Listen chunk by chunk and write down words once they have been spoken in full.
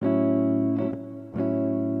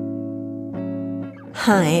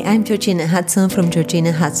Hi, I'm Georgina Hudson from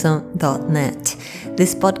georginahudson.net.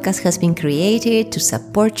 This podcast has been created to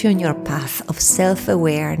support you on your path of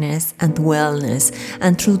self-awareness and wellness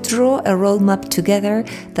and to draw a roadmap together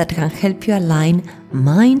that can help you align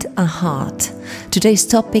mind and heart. Today's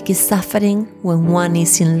topic is suffering when one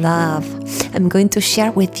is in love. I'm going to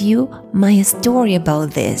share with you my story about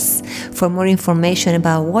this. For more information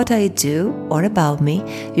about what I do or about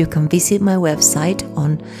me, you can visit my website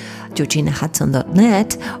on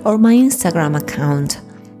georginahudson.net or my Instagram account,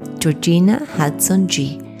 Georgina Hudson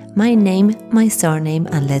G. My name, my surname,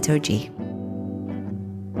 and letter G.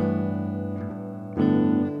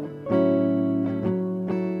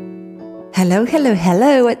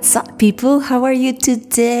 Hello. What's up, people? How are you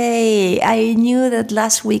today? I knew that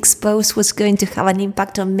last week's post was going to have an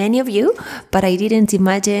impact on many of you, but I didn't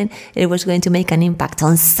imagine it was going to make an impact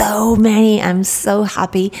on so many. I'm so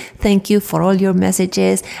happy. Thank you for all your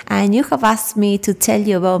messages. And you have asked me to tell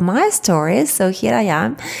you about my story, so here I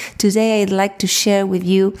am. Today, I'd like to share with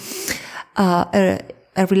you a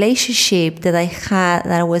relationship that I had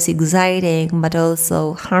that was exciting, but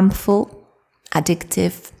also harmful,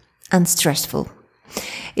 addictive, and stressful.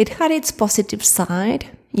 It had its positive side,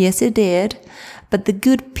 yes it did, but the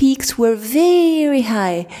good peaks were very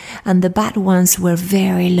high and the bad ones were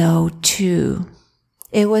very low too.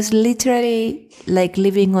 It was literally like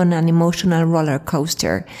living on an emotional roller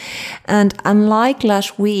coaster. And unlike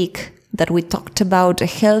last week that we talked about a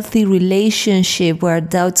healthy relationship where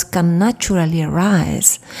doubts can naturally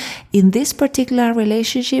arise, in this particular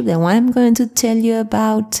relationship, the one I'm going to tell you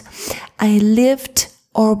about, I lived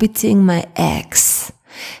orbiting my ex.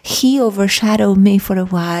 He overshadowed me for a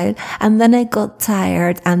while, and then I got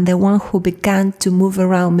tired, and the one who began to move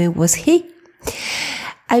around me was he.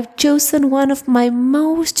 I've chosen one of my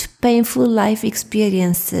most painful life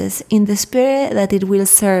experiences in the spirit that it will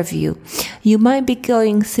serve you. You might be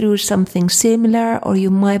going through something similar, or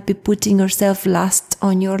you might be putting yourself last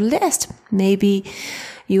on your list. Maybe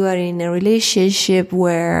you are in a relationship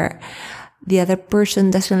where the other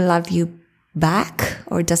person doesn't love you back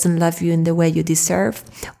or doesn't love you in the way you deserve,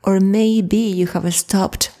 or maybe you have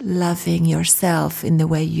stopped loving yourself in the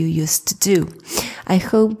way you used to do. I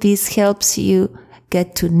hope this helps you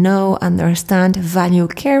get to know, understand, value,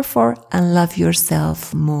 care for, and love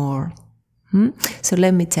yourself more. So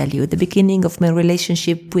let me tell you, the beginning of my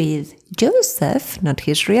relationship with Joseph, not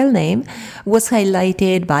his real name, was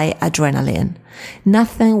highlighted by adrenaline.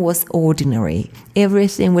 Nothing was ordinary.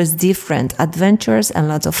 Everything was different, adventures and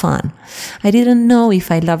lots of fun. I didn't know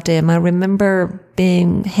if I loved him. I remember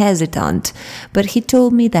being hesitant, but he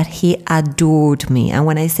told me that he adored me. And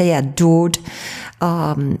when I say adored,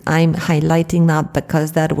 I'm highlighting that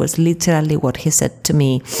because that was literally what he said to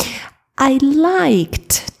me. I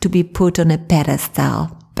liked to be put on a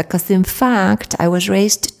pedestal because, in fact, I was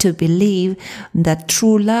raised to believe that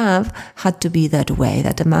true love had to be that way,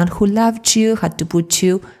 that a man who loved you had to put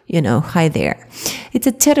you, high there. It's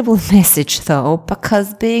a terrible message, though,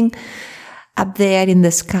 because being up there in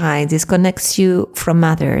the sky disconnects you from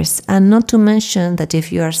others, and not to mention that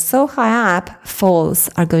if you are so high up, falls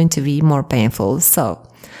are going to be more painful. So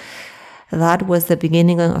that was the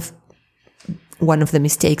beginning of one of the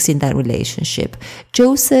mistakes in that relationship.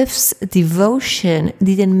 Joseph's devotion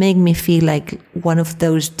didn't make me feel like one of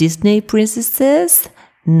those Disney princesses.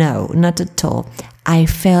 No, not at all. I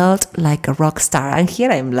felt like a rock star. And here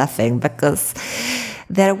I'm laughing because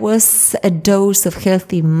there was a dose of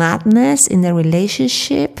healthy madness in the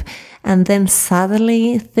relationship. And then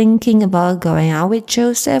suddenly thinking about going out with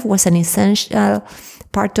Joseph was an essential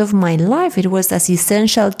part of my life. It was as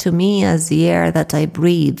essential to me as the air that I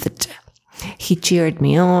breathed. He cheered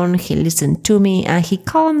me on, he listened to me, and he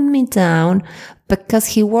calmed me down because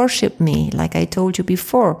he worshipped me, like I told you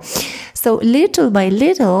before. So little by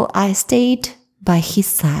little, I stayed by his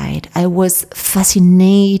side. I was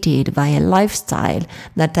fascinated by a lifestyle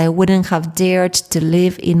that I wouldn't have dared to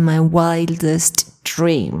live in my wildest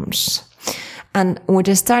dreams. And what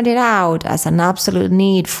started out as an absolute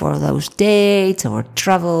need for those dates or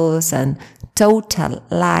travels and total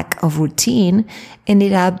lack of routine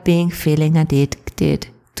ended up being feeling addicted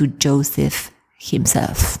to Joseph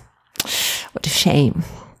himself. What a shame.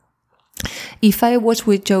 If I was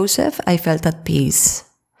with Joseph, I felt at peace.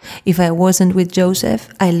 If I wasn't with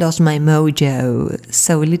Joseph, I lost my mojo.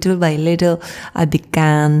 So little by little, I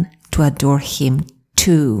began to adore him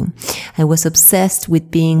too. I was obsessed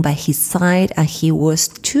with being by his side, and he was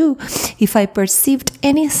too. If I perceived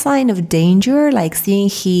any sign of danger, like seeing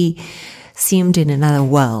he seemed in another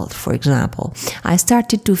world, for example. I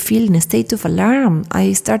started to feel in a state of alarm.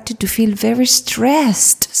 I started to feel very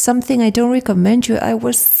stressed, something I don't recommend you. I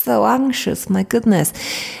was so anxious, my goodness.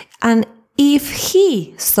 And if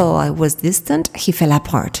he saw I was distant, he fell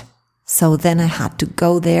apart. So then I had to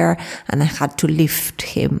go there and I had to lift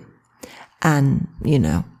him and,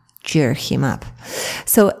 cheer him up.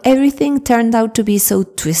 So everything turned out to be so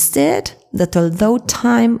twisted that although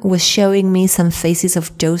time was showing me some faces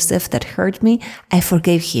of Joseph that hurt me, I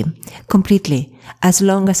forgave him completely, as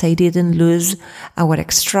long as I didn't lose our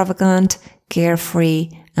extravagant, carefree,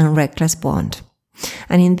 and reckless bond.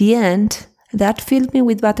 And in the end, that filled me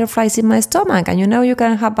with butterflies in my stomach. And you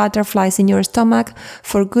can have butterflies in your stomach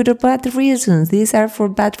for good or bad reasons. These are for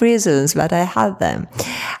bad reasons, but I had them.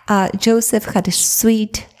 Joseph had a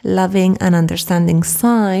sweet, loving, and understanding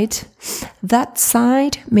side. That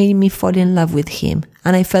side made me fall in love with him,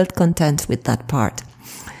 and I felt content with that part.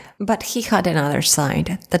 But he had another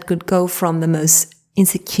side that could go from the most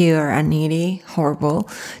insecure and needy, horrible,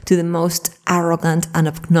 to the most arrogant and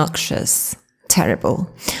obnoxious. Terrible.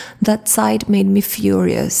 That side made me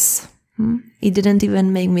furious. It didn't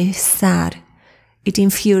even make me sad. It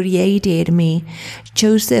infuriated me.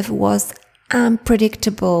 Joseph was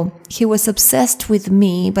unpredictable. He was obsessed with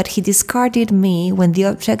me, but he discarded me when the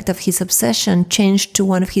object of his obsession changed to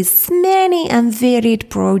one of his many and varied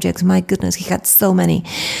projects. My goodness, he had so many.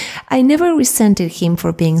 I never resented him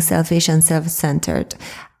for being selfish and self-centered.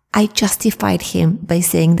 I justified him by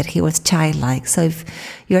saying that he was childlike. So if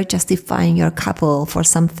you're justifying your couple for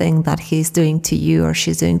something that he's doing to you or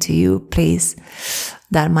she's doing to you, please,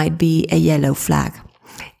 that might be a yellow flag.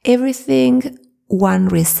 Everything one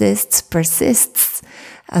resists persists,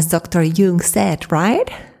 as Dr. Jung said,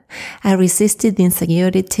 right? I resisted the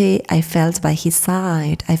insecurity I felt by his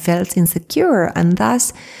side. I felt insecure, and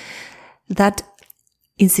thus that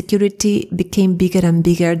insecurity became bigger and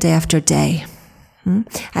bigger day after day.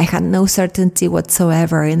 I had no certainty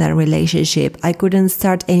whatsoever in that relationship. I couldn't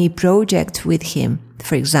start any project with him,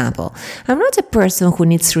 for example. I'm not a person who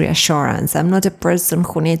needs reassurance. I'm not a person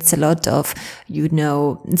who needs a lot of,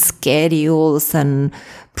 schedules and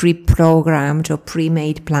pre-programmed or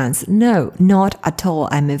pre-made plans. No, not at all.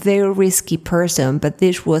 I'm a very risky person, but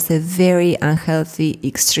this was a very unhealthy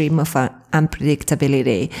extreme of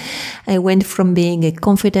unpredictability. I went from being a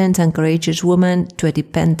confident and courageous woman to a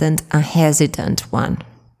dependent and hesitant one.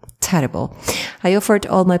 Terrible. I offered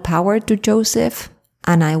all my power to Joseph,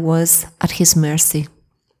 and I was at his mercy.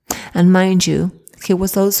 And mind you, he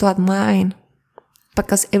was also at mine,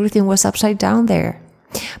 because everything was upside down there.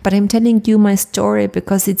 But I'm telling you my story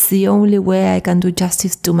because it's the only way I can do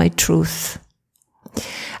justice to my truth.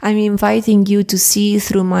 I'm inviting you to see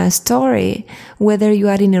through my story whether you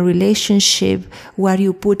are in a relationship where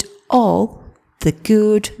you put all, the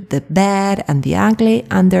good, the bad, and the ugly,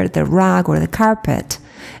 under the rug or the carpet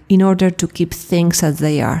in order to keep things as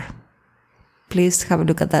they are. Please have a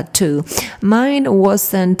look at that too. Mine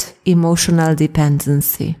wasn't emotional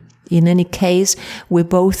dependency. In any case, we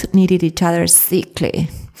both needed each other sickly.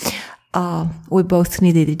 We both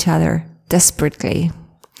needed each other desperately.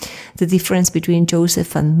 The difference between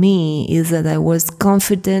Joseph and me is that I was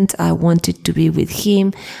confident I wanted to be with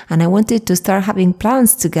him and I wanted to start having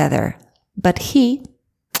plans together. But he,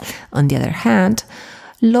 on the other hand,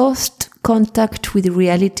 lost contact with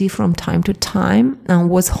reality from time to time and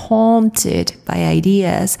was haunted by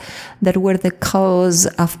ideas that were the cause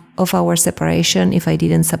of our separation if I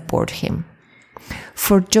didn't support him.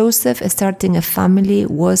 For Joseph, starting a family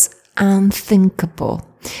was unthinkable.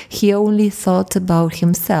 He only thought about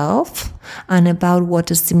himself and about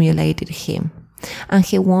what stimulated him. And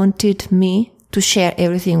he wanted me to share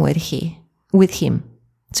everything with him.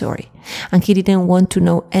 And he didn't want to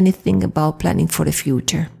know anything about planning for the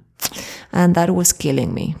future. And that was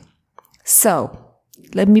killing me. So,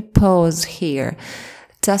 let me pause here.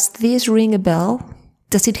 Does this ring a bell?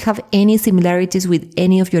 Does it have any similarities with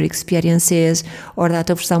any of your experiences or that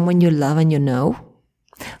of someone you love and you know?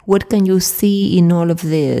 What can you see in all of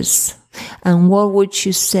this? And what would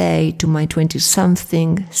you say to my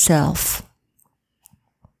 20-something self?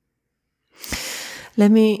 Let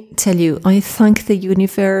me tell you, I thank the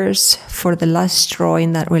universe for the last straw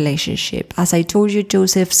in that relationship. As I told you,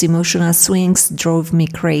 Joseph's emotional swings drove me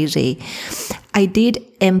crazy. I did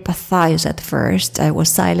empathize at first. I was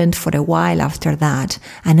silent for a while after that,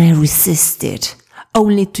 and I resisted,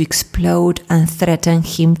 only to explode and threaten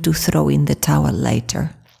him to throw in the towel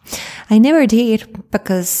later. I never did,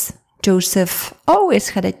 because Joseph always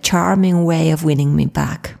had a charming way of winning me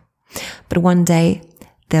back. But one day,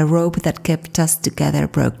 the rope that kept us together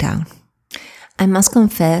broke down. I must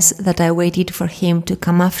confess that I waited for him to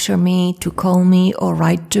come after me, to call me or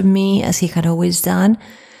write to me as he had always done,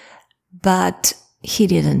 but he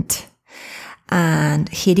didn't. And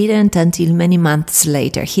he didn't until many months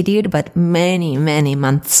later. He did, but many, many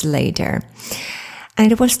months later.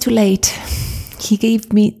 And it was too late. He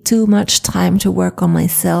gave me too much time to work on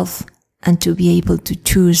myself and to be able to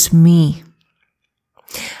choose me.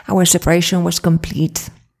 Our separation was complete.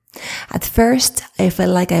 At first, I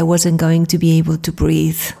felt like I wasn't going to be able to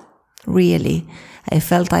breathe. Really, I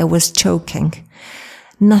felt I was choking.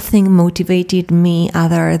 Nothing motivated me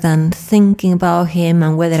other than thinking about him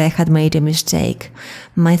and whether I had made a mistake.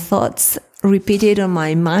 My thoughts repeated on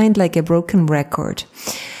my mind like a broken record.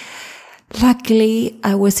 Luckily,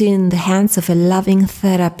 I was in the hands of a loving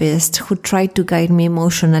therapist who tried to guide me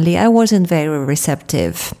emotionally. I wasn't very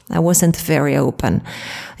receptive. I wasn't very open.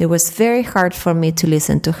 It was very hard for me to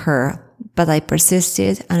listen to her, but I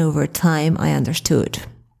persisted, and over time I understood.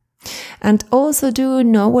 And also, do you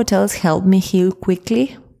know what else helped me heal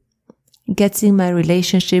quickly? Getting my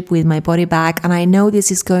relationship with my body back. And I know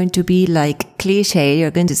this is going to be like cliche.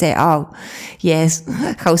 You're going to say, oh, yes,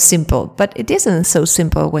 how simple. But it isn't so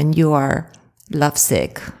simple when you are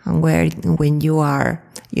lovesick and when you are,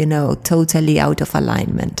 totally out of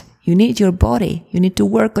alignment. You need your body. You need to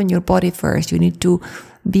work on your body first. You need to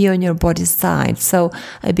be on your body's side. So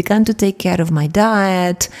I began to take care of my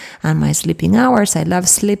diet and my sleeping hours. I love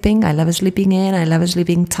sleeping. I love sleeping in. I love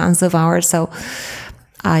sleeping tons of hours. So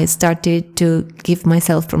I started to give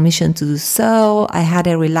myself permission to do so. I had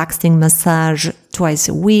a relaxing massage twice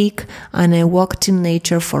a week, and I walked in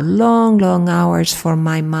nature for long, long hours for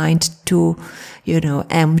my mind to,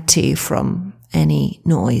 empty from any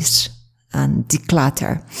noise and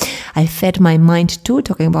declutter. I fed my mind too,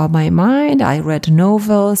 talking about my mind. I read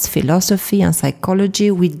novels, philosophy and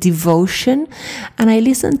psychology with devotion, and I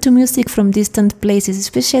listened to music from distant places,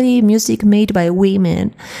 especially music made by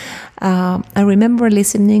women. I remember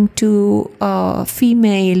listening to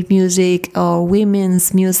female music or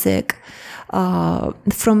women's music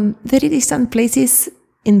from very distant places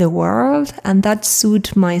in the world, and that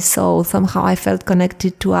soothed my soul. Somehow I felt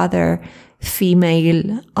connected to other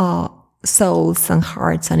female souls and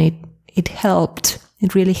hearts, and it helped.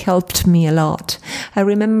 It really helped me a lot. I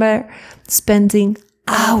remember spending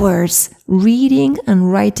hours reading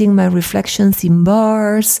and writing my reflections in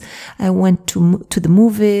bars. I went to the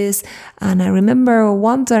movies, and I remember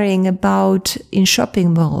wandering about in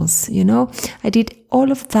shopping malls, I did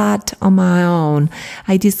all of that on my own.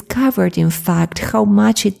 I discovered, in fact, how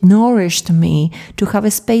much it nourished me to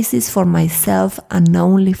have spaces for myself and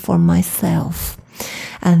only for myself.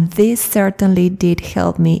 And this certainly did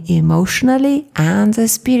help me emotionally and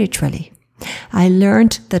spiritually. I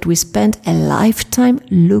learned that we spend a lifetime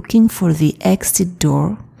looking for the exit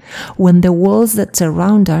door when the walls that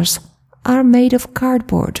surround us are made of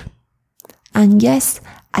cardboard. And yes,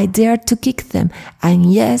 I dared to kick them.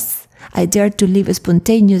 And yes, I dared to live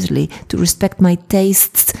spontaneously, to respect my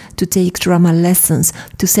tastes, to take drama lessons,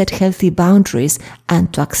 to set healthy boundaries,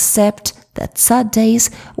 and to accept that sad days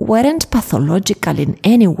weren't pathological in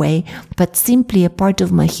any way, but simply a part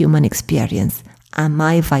of my human experience and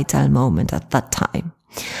my vital moment at that time.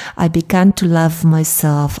 I began to love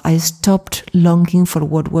myself. I stopped longing for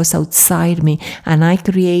what was outside me, and I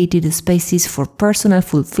created spaces for personal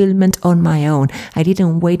fulfillment on my own. I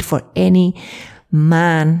didn't wait for any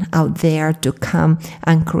man out there to come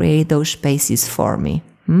and create those spaces for me.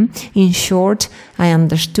 In short, I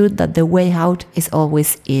understood that the way out is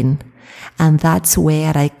always in, and that's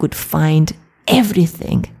where I could find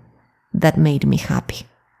everything that made me happy.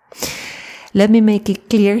 Let me make it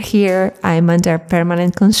clear here, I'm under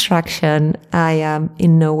permanent construction. I am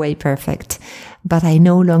in no way perfect, but I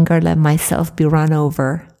no longer let myself be run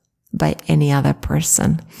over by any other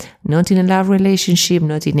person. Not in a love relationship,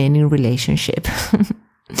 not in any relationship.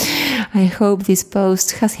 I hope this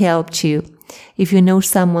post has helped you. If you know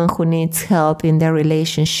someone who needs help in their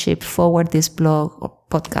relationship, forward this blog or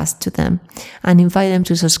podcast to them and invite them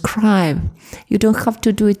to subscribe. You don't have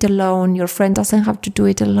to do it alone. Your friend doesn't have to do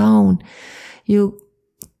it alone. You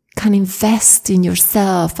can invest in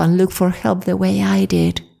yourself and look for help the way I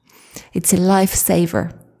did. It's a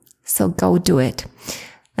lifesaver. So go do it.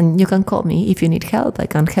 And you can call me if you need help. I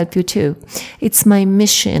can help you too. It's my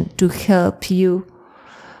mission to help you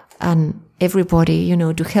and everybody,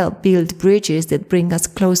 to help build bridges that bring us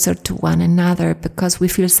closer to one another, because we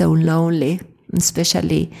feel so lonely,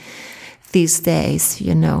 especially these days,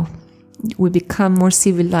 We become more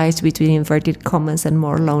civilized, between inverted commas, and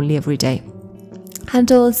more lonely every day.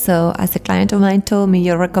 And also, as a client of mine told me,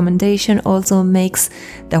 your recommendation also makes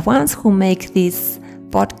the ones who make this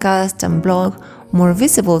podcast and blog more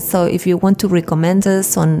visible. So if you want to recommend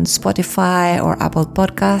us on Spotify or Apple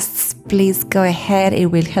Podcasts, please go ahead. It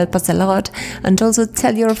will help us a lot. And also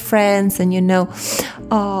tell your friends, and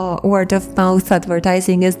word of mouth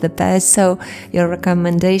advertising is the best. So your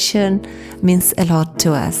recommendation means a lot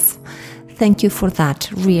to us. Thank you for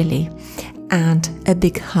that, really. And a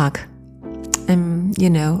big hug.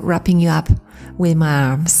 Wrapping you up with my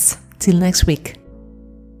arms. Till next week.